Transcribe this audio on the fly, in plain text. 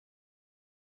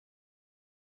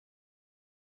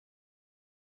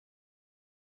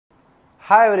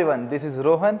Hi everyone, this is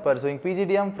Rohan pursuing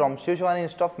PGDM from Siva Sivani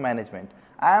Institute of Management.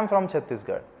 I am from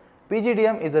Chhattisgarh.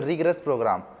 PGDM is a rigorous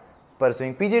program.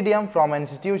 Pursuing PGDM from an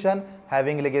institution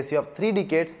having a legacy of 3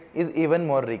 decades is even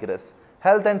more rigorous.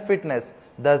 Health and fitness,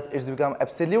 thus it's become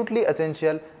absolutely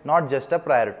essential, not just a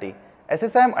priority.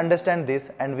 SSIM understand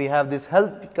this and we have this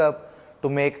health pickup to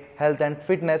make health and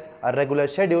fitness a regular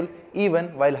schedule even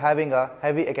while having a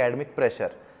heavy academic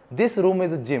pressure. This room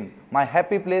is a gym, my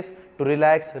happy place to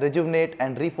relax, rejuvenate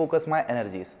and refocus my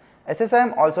energies.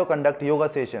 SSIM also conduct yoga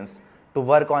sessions to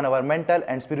work on our mental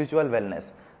and spiritual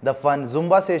wellness. The fun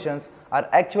Zumba sessions are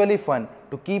actually fun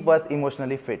to keep us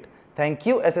emotionally fit. Thank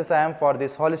you SSIM for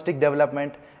this holistic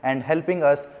development and helping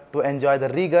us to enjoy the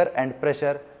rigor and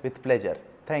pressure with pleasure.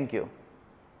 Thank you.